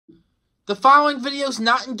The following video is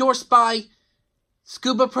not endorsed by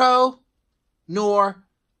Scubapro nor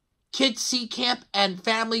Kids Sea Camp and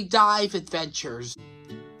Family Dive Adventures.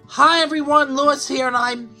 Hi everyone, Lewis here, and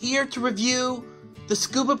I'm here to review the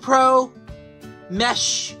Scubapro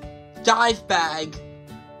Mesh Dive Bag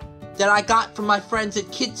that I got from my friends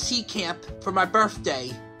at Kids Sea Camp for my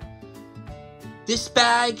birthday. This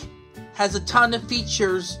bag has a ton of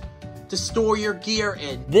features to store your gear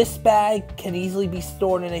in. This bag can easily be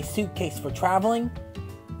stored in a suitcase for traveling,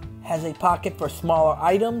 has a pocket for smaller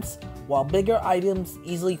items, while bigger items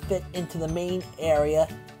easily fit into the main area,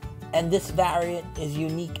 and this variant is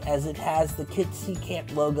unique as it has the Kids Sea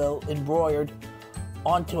Camp logo embroidered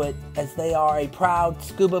onto it, as they are a proud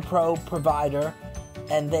Scubapro provider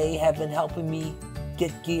and they have been helping me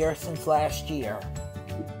get gear since last year.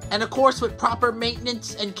 And of course, with proper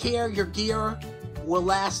maintenance and care, your gear will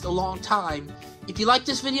last a long time. If you like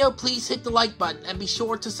this video, please hit the like button and be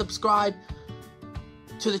sure to subscribe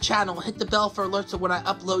to the channel. Hit the bell for alerts of when I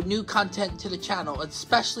upload new content to the channel,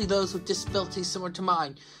 especially those with disabilities similar to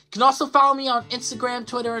mine. You can also follow me on Instagram,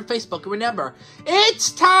 Twitter, and Facebook. And remember,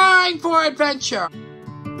 it's time for adventure!